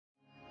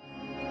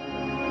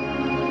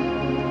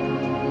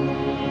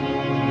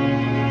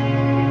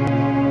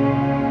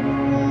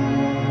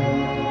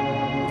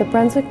The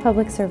Brunswick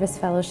Public Service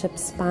Fellowship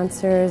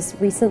sponsors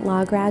recent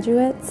law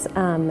graduates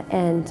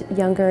and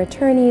younger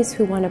attorneys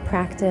who want to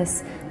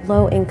practice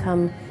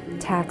low-income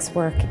tax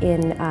work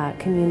in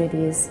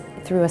communities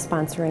through a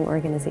sponsoring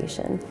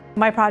organization.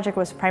 My project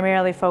was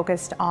primarily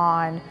focused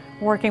on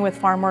working with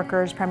farm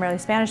workers, primarily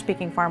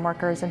Spanish-speaking farm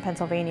workers in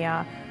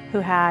Pennsylvania who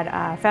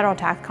had federal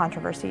tax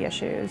controversy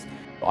issues.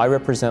 I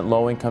represent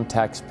low-income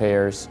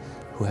taxpayers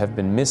who have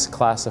been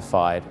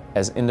misclassified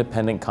as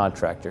independent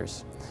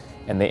contractors,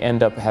 and they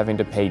end up having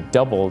to pay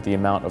double the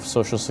amount of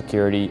Social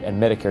Security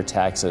and Medicare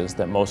taxes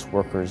that most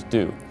workers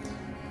do.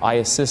 I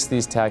assist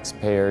these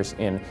taxpayers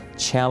in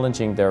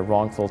challenging their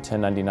wrongful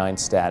 1099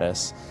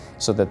 status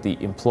so that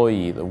the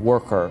employee, the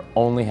worker,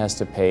 only has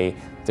to pay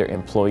their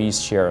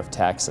employee's share of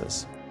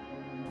taxes.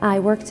 I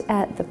worked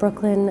at the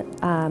Brooklyn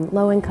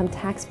Low-Income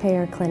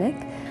Taxpayer Clinic.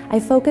 I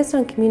focused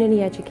on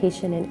community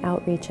education and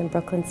outreach in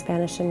Brooklyn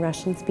Spanish and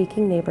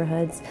Russian-speaking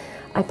neighborhoods.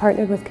 I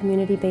partnered with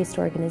community-based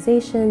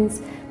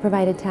organizations,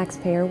 provided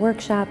taxpayer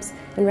workshops,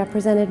 and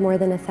represented more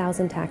than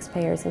 1,000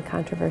 taxpayers in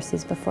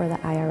controversies before the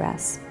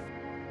IRS.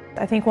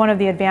 I think one of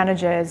the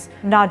advantages,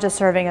 not just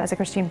serving as a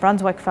Christine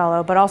Brunswick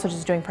Fellow, but also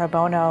just doing pro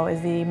bono,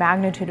 is the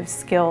magnitude of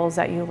skills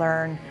that you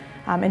learn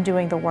in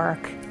doing the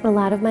work. A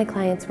lot of my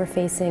clients were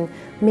facing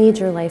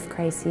major life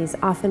crises,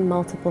 often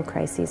multiple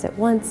crises at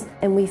once,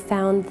 and we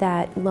found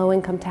that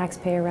low-income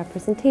taxpayer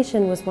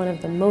representation was one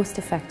of the most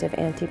effective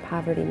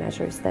anti-poverty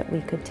measures that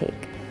we could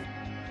take.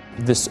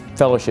 This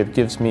fellowship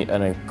gives me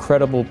an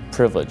incredible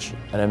privilege,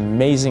 an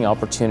amazing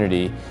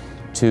opportunity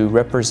to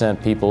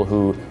represent people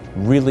who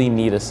really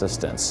need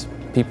assistance,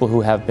 people who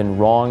have been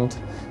wronged,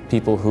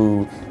 people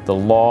who the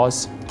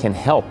laws can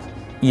help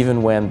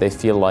even when they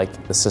feel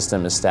like the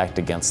system is stacked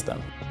against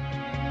them.